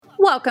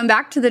Welcome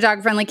back to the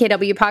Dog Friendly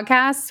KW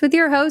podcast with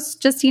your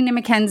host, Justina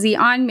McKenzie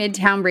on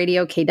Midtown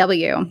Radio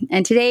KW.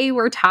 And today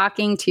we're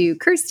talking to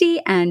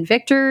Kersty and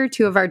Victor,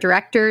 two of our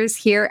directors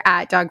here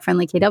at Dog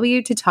Friendly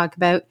KW, to talk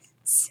about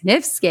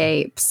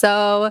Sniffscape.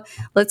 So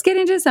let's get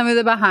into some of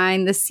the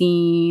behind the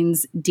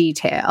scenes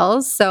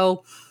details.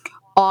 So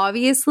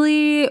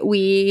obviously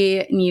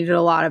we needed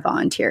a lot of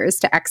volunteers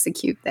to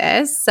execute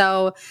this.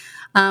 So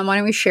why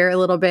don't we share a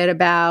little bit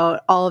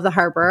about all of the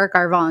hard work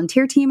our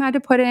volunteer team had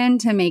to put in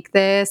to make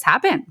this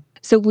happen?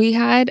 So we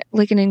had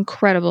like an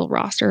incredible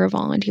roster of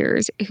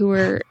volunteers who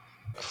were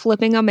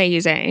flipping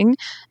amazing.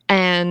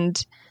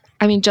 And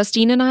I mean,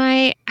 Justine and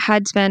I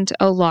had spent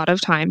a lot of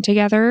time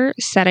together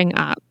setting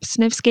up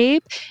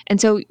Sniffscape.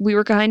 And so we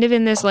were kind of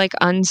in this like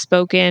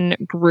unspoken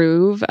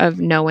groove of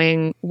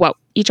knowing what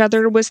each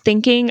other was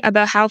thinking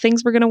about how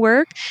things were going to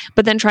work,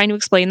 but then trying to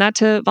explain that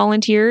to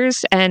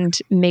volunteers and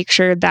make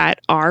sure that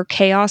our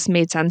chaos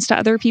made sense to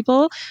other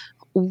people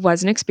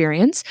was an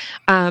experience.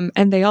 And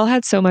they all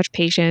had so much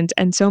patience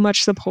and so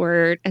much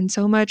support and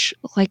so much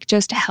like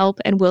just help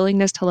and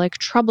willingness to like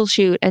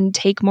troubleshoot and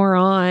take more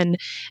on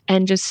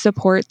and just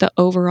support the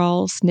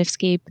overall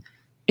Sniffscape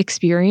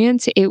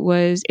experience. It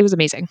was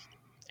amazing.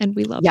 And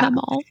we love them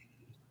all.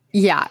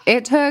 Yeah,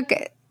 it took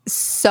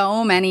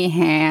so many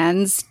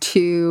hands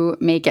to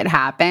make it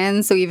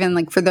happen. So even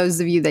like for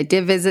those of you that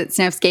did visit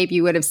Sniffscape,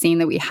 you would have seen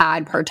that we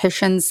had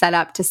partitions set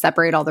up to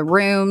separate all the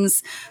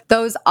rooms.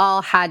 Those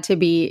all had to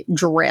be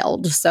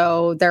drilled.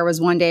 So there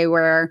was one day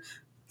where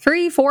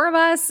 3-4 of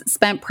us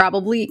spent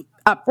probably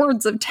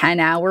upwards of 10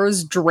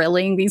 hours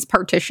drilling these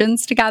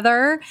partitions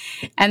together.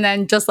 And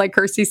then just like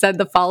Kersty said,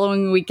 the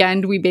following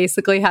weekend, we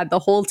basically had the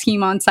whole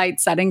team on site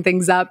setting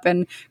things up.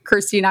 And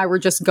Kersty and I were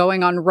just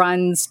going on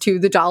runs to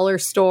the dollar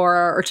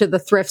store or to the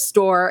thrift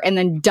store and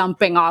then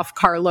dumping off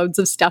carloads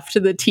of stuff to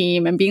the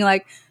team and being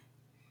like,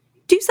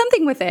 do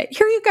something with it.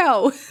 Here you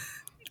go.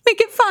 Make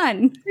it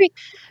fun.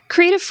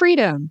 Creative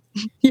freedom.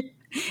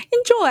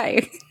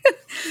 Enjoy.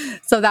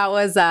 So that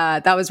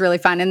was really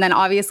fun. And then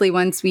obviously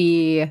once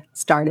we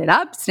started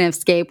up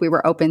Sniffscape, we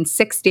were open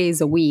 6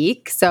 days a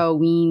week. So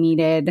we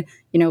needed,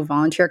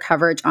 volunteer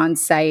coverage on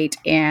site.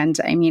 And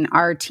I mean,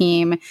 our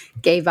team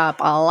gave up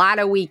a lot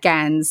of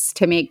weekends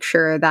to make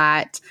sure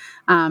that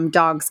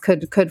dogs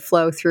could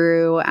flow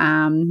through,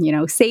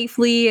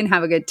 safely and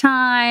have a good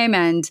time.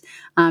 And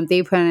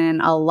they put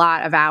in a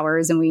lot of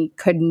hours and we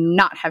could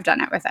not have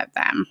done it without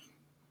them.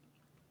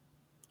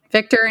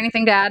 Victor,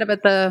 anything to add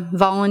about the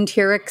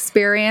volunteer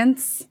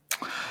experience?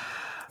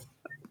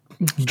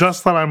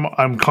 Just that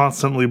I'm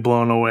constantly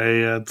blown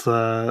away at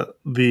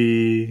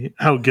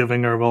how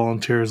giving our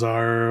volunteers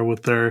are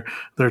with their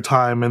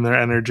time and their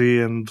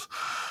energy, and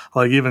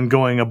like even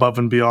going above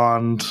and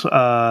beyond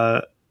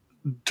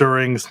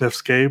during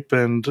Sniffscape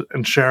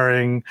and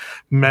sharing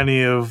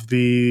many of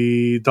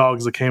the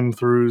dogs that came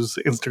through's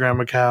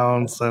Instagram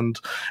accounts and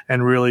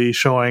really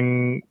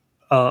showing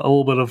a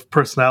little bit of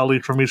personality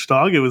from each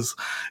dog. It was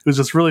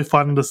just really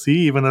fun to see,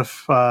 even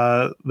if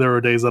there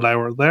were days that I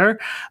weren't there,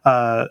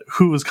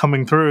 who was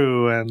coming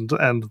through and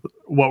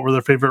what were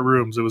their favorite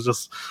rooms. It was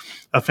just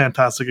a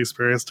fantastic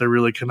experience to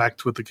really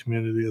connect with the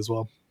community as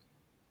well.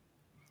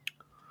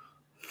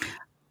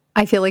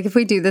 I feel like if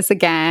we do this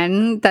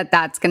again,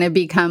 that's going to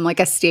become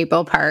like a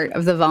staple part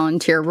of the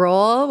volunteer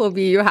role will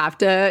be you have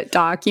to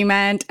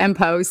document and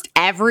post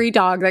every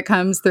dog that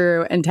comes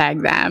through and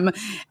tag them.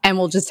 And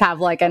we'll just have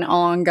like an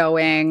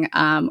ongoing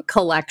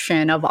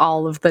collection of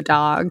all of the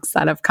dogs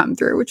that have come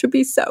through, which would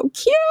be so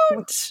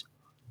cute.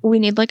 We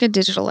need like a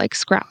digital like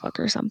scrapbook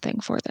or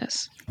something for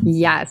this.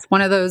 Yes. One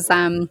of those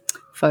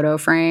photo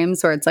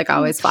frames where it's like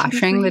always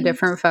flashing the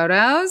different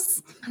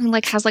photos. And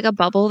like has like a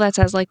bubble that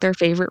says like their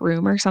favorite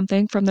room or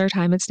something from their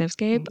time at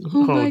Sniffscape.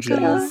 Oh my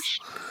gosh.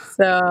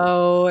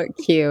 So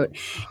cute.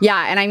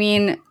 Yeah. And I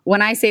mean,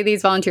 when I say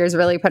these volunteers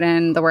really put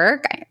in the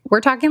work,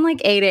 we're talking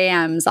like 8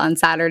 a.m.s on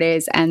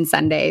Saturdays and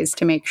Sundays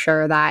to make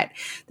sure that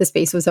the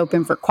space was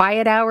open for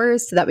quiet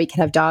hours so that we could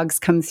have dogs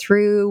come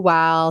through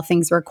while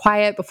things were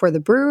quiet before the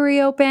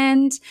brewery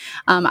opened.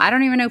 I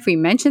don't even know if we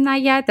mentioned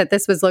that yet, that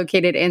this was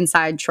located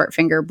inside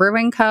Shortfinger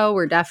Brewing Co.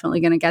 We're definitely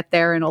going to get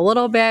there in a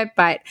little bit,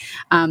 but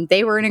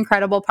they were an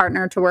incredible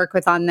partner to work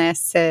with on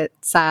this. It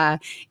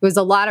was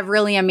a lot of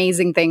really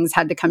amazing things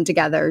had to come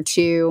together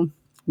to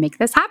make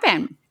this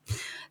happen.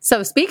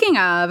 So speaking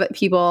of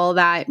people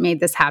that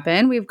made this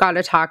happen, we've got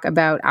to talk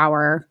about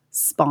our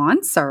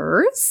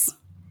sponsors.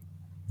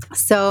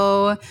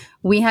 So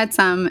we had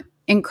some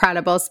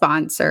incredible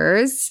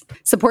sponsors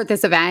support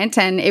this event,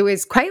 and it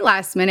was quite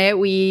last minute.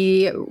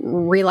 We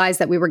realized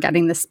that we were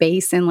getting the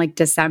space in like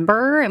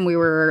December and we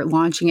were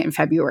launching it in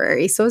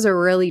February. So it was a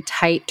really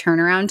tight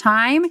turnaround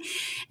time,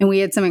 and we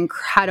had some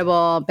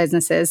incredible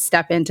businesses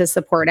step in to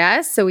support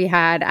us. So we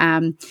had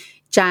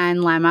Jen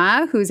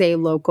Lemma, who's a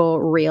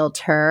local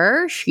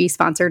realtor. She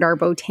sponsored our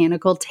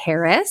Botanical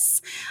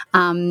Terrace,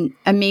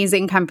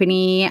 amazing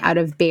company out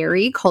of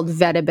Barrie called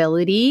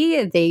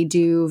Vetability. They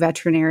do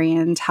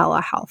veterinarian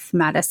telehealth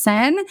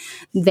medicine.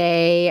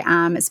 They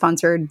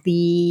sponsored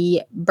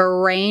the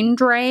Brain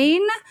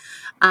Drain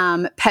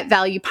Pet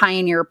Value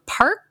Pioneer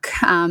Park.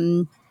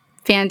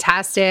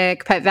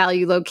 Fantastic Pet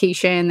Value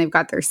location. They've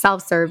got their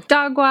self-serve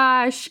dog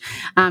wash.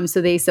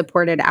 So they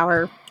supported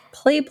our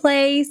play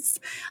place.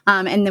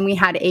 And then we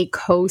had a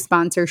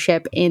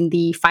co-sponsorship in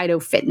the Fido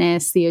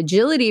Fitness, the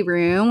Agility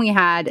Room. We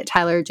had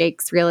Tyler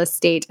Jake's Real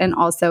Estate and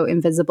also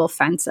Invisible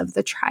Fence of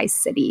the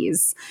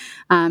Tri-Cities.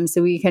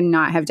 So we could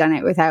not have done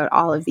it without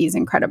all of these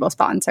incredible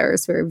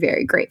sponsors. We're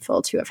very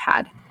grateful to have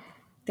had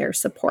their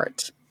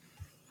support.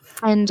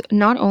 And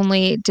not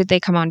only did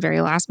they come on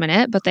very last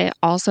minute, but they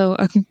also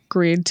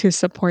agreed to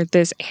support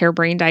this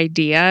harebrained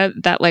idea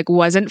that like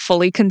wasn't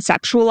fully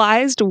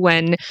conceptualized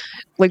when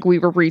like we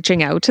were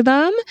reaching out to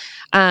them.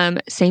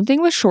 Same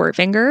thing with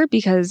Shortfinger,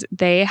 because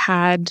they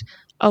had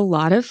a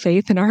lot of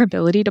faith in our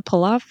ability to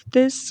pull off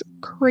this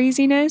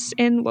craziness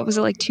in, what was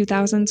it, like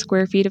 2,000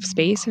 square feet of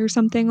space or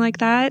something like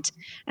that.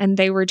 And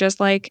they were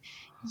just like,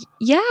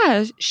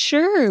 yeah,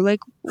 sure. Like,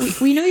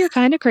 we know you're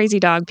kind of crazy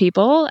dog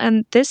people,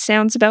 and this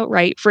sounds about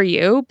right for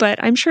you, but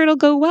I'm sure it'll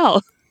go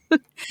well.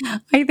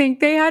 I think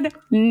they had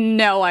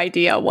no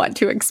idea what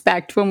to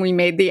expect when we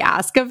made the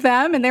ask of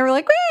them. And they were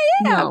like, well,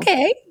 yeah, No.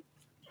 okay.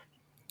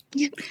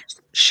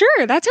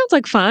 Sure, that sounds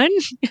like fun.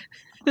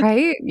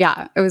 Right?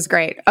 Yeah, it was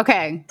great.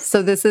 Okay,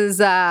 so this is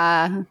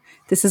the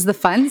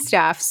fun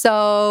stuff.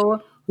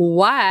 So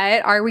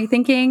what are we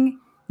thinking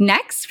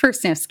next for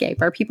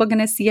Sniffscape? Are people going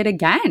to see it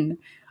again?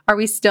 Are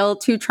we still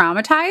too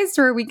traumatized,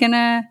 or are we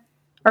gonna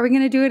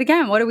do it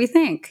again? What do we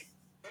think?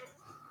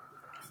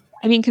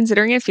 I mean,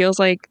 considering it feels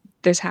like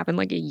this happened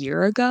like a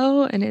year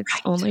ago and it's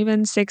only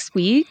been 6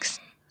 weeks,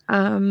 I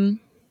don't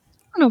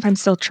know if I'm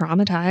still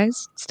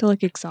traumatized. Still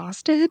like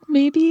exhausted,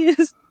 maybe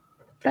is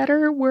a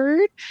better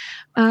word.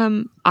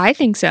 I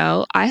think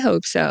so. I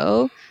hope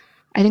so.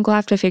 I think we'll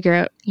have to figure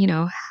out,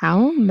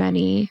 how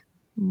many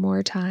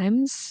more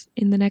times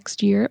in the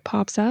next year it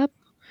pops up.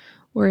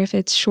 Or if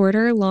it's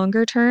shorter,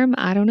 longer term,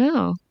 I don't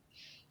know.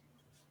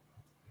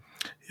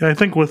 Yeah, I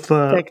think with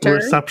the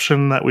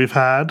reception that we've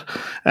had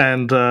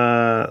and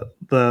the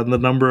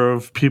number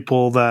of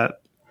people that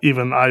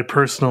even I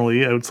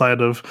personally, outside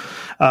of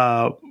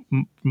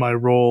my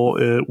role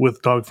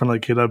with Dog Friendly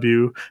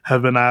KW,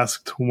 have been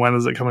asked, when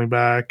is it coming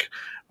back?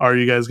 Are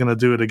you guys going to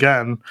do it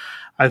again?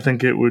 I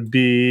think it would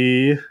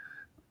be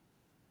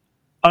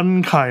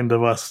unkind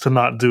of us to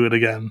not do it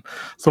again.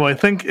 So I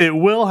think it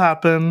will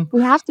happen.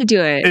 We have to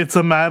do it. It's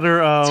a matter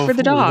of for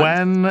the dogs.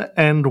 When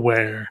and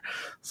where.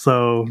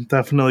 So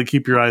definitely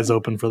keep your eyes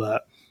open for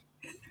that.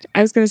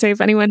 I was going to say,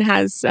 if anyone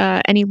has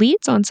any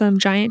leads on some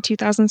giant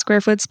 2,000 square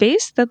foot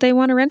space that they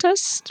want to rent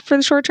us for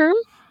the short term.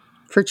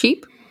 For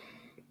cheap?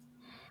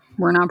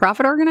 We're a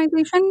nonprofit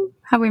organization.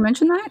 Have we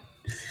mentioned that?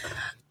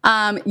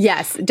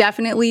 Yes,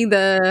 definitely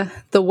the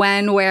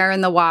when, where,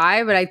 and the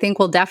why, but I think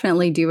we'll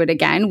definitely do it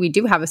again. We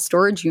do have a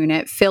storage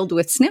unit filled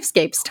with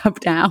Sniffscape stuff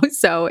now,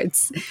 so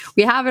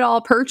we have it all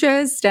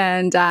purchased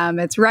and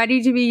it's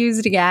ready to be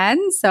used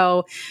again.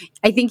 So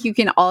I think you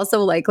can also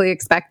likely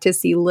expect to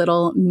see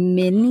little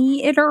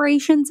mini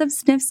iterations of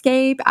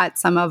Sniffscape at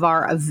some of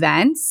our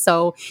events.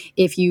 So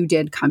if you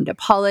did come to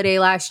Holiday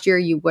last year,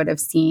 you would have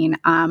seen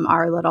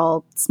our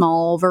little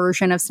small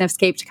version of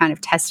Sniffscape to kind of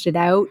test it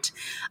out.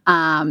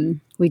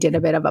 We did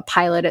a bit of a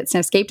pilot at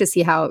Sniffscape to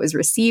see how it was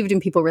received,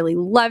 and people really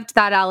loved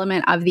that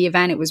element of the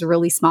event. It was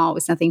really small. It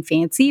was nothing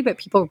fancy, but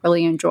people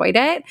really enjoyed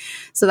it.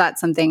 So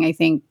that's something I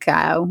think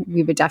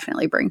we would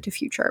definitely bring to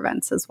future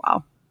events as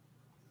well.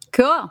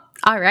 Cool.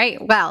 All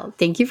right. Well,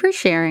 thank you for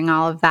sharing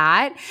all of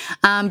that.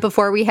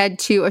 Before we head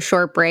to a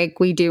short break,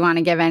 we do want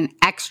to give an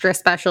extra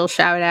special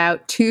shout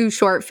out to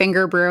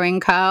Shortfinger Brewing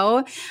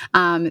Co.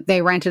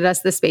 They rented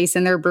us the space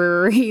in their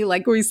brewery,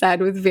 like we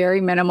said, with very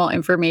minimal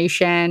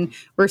information.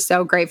 We're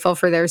so grateful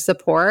for their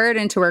support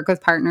and to work with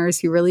partners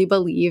who really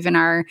believe in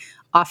our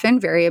often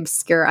very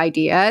obscure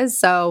ideas.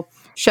 So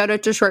shout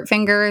out to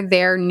Shortfinger.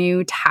 Their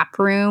new tap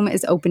room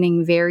is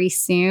opening very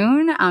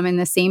soon in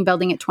the same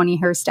building at 20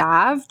 Hearst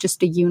Ave,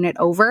 just a unit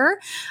over.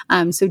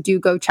 So do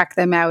go check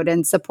them out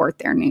and support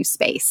their new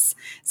space.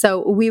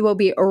 So we will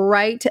be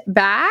right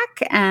back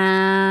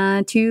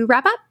to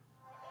wrap up.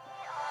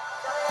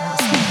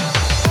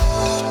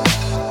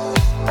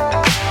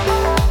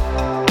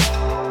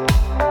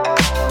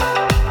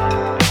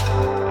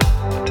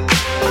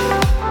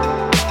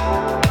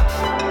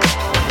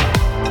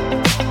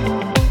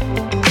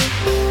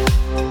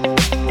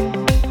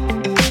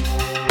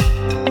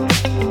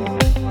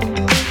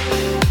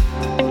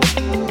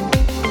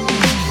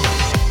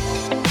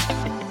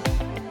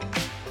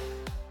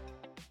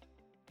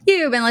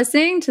 You've been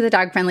listening to the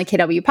Dog Friendly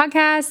KW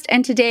podcast,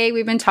 and today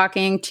we've been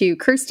talking to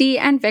Kersty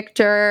and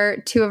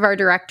Victor, two of our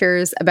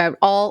directors, about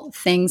all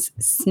things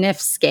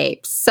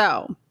Sniffscape.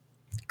 So,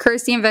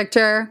 Kersty and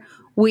Victor,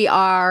 we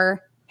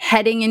are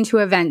heading into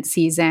event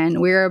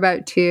season. We're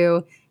about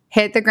to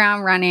hit the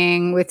ground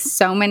running with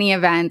so many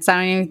events. I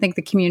don't even think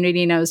the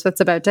community knows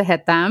what's about to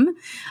hit them.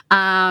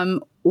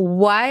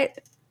 What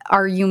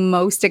are you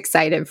most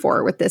excited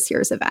for with this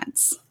year's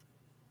events?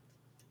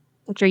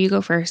 Victor, you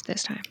go first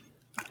this time.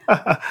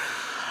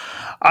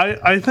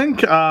 I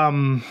think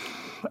I'm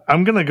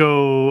going to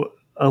go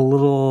a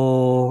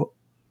little,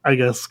 I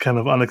guess, kind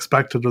of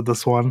unexpected with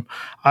this one.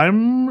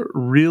 I'm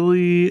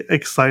really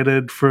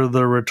excited for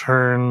the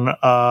return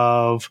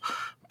of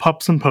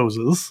Pups and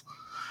Poses.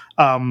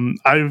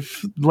 I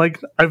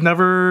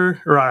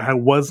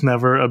was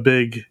never a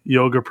big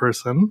yoga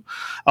person,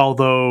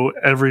 although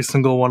every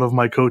single one of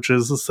my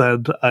coaches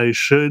said I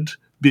should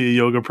be a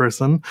yoga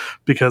person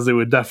because it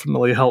would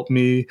definitely help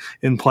me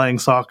in playing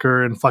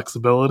soccer and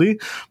flexibility.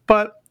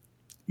 But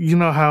you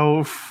know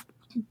how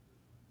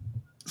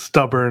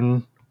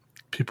stubborn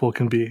people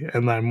can be,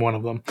 and I'm one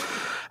of them.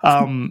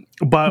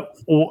 But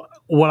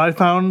what I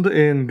found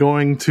in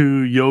going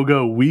to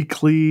yoga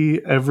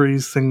weekly every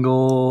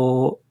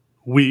single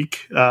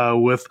week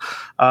with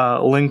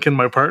Link and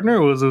my partner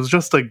it was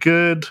just a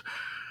good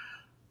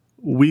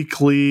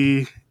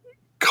weekly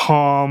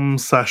calm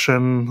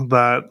session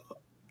that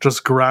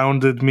just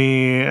grounded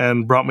me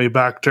and brought me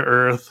back to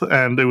earth.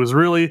 And it was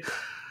really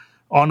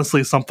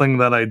honestly something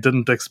that I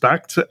didn't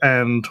expect.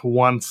 And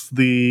once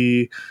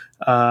the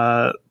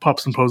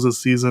Pups and Poses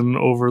season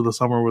over the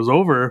summer was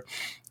over,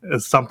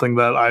 it's something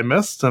that I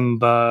missed,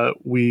 and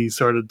we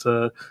started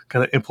to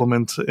kind of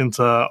implement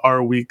into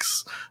our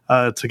weeks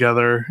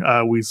together.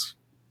 We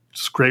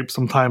scrape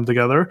some time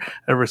together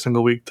every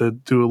single week to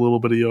do a little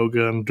bit of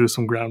yoga and do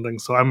some grounding.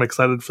 So I'm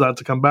excited for that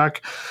to come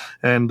back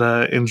and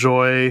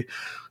enjoy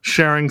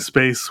sharing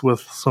space with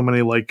so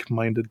many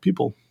like-minded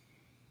people.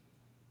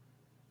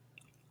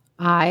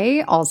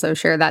 I also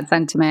share that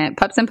sentiment.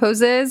 Pups and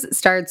Poses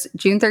starts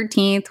June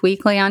 13th,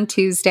 weekly on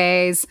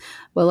Tuesdays,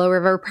 Willow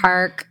River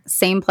Park,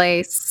 same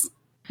place.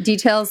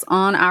 Details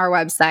on our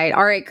website.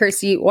 All right,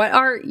 Kersty, what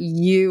are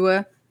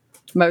you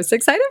most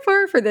excited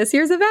for this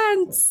year's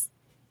events?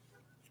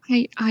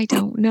 I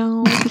don't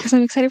know, because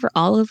I'm excited for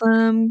all of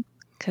them,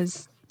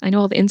 because I know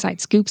all the inside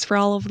scoops for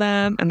all of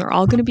them, and they're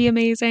all going to be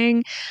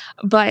amazing.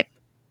 But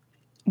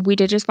we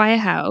did just buy a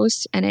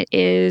house, and it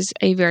is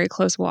a very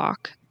close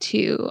walk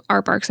to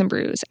our Barks and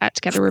Brews at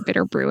Together We're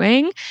Bitter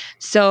Brewing.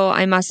 So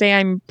I must say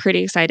I'm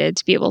pretty excited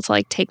to be able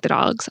to take the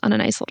dogs on a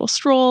nice little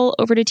stroll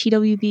over to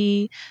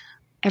TWB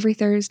every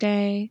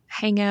Thursday,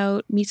 hang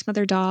out, meet some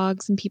other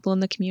dogs and people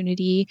in the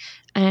community,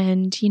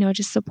 and,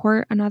 just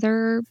support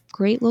another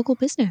great local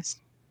business.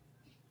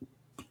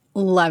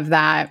 Love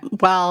that.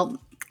 Well,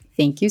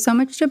 thank you so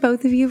much to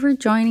both of you for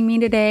joining me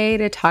today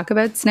to talk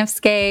about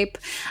Sniffscape.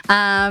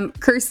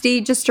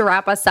 Kersty, just to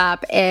wrap us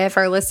up, if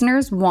our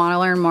listeners want to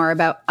learn more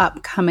about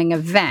upcoming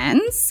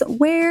events,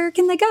 where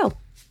can they go?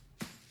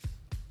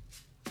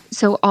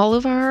 So all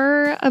of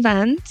our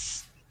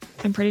events,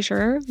 I'm pretty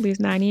sure at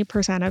least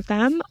 90% of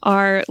them,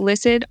 are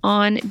listed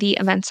on the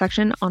events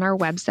section on our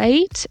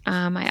website.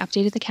 I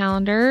updated the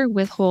calendar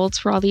with holds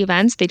for all the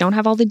events. They don't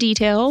have all the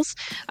details,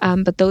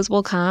 but those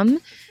will come.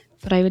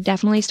 But I would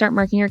definitely start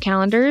marking your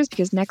calendars,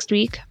 because next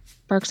week,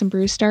 Barks and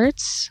Brews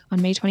starts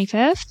on May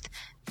 25th.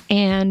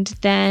 And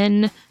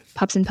then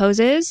Pups and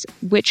Poses,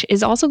 which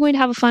is also going to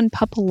have a fun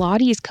Pup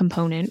Pilates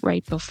component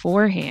right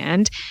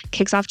beforehand,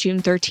 kicks off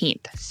June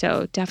 13th.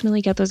 So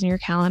definitely get those in your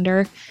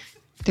calendar.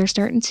 They're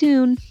starting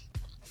soon.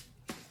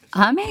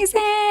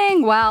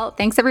 Amazing. Well,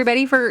 thanks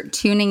everybody for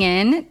tuning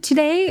in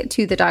today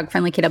to the Dog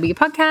Friendly KW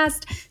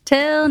podcast.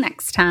 Till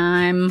next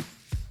time.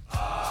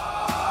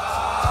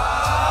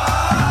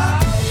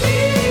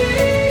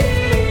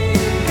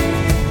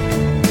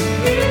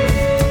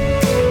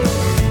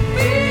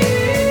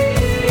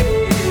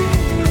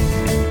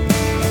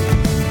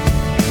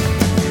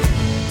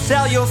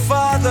 Tell your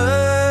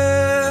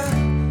father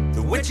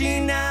the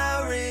witchy now.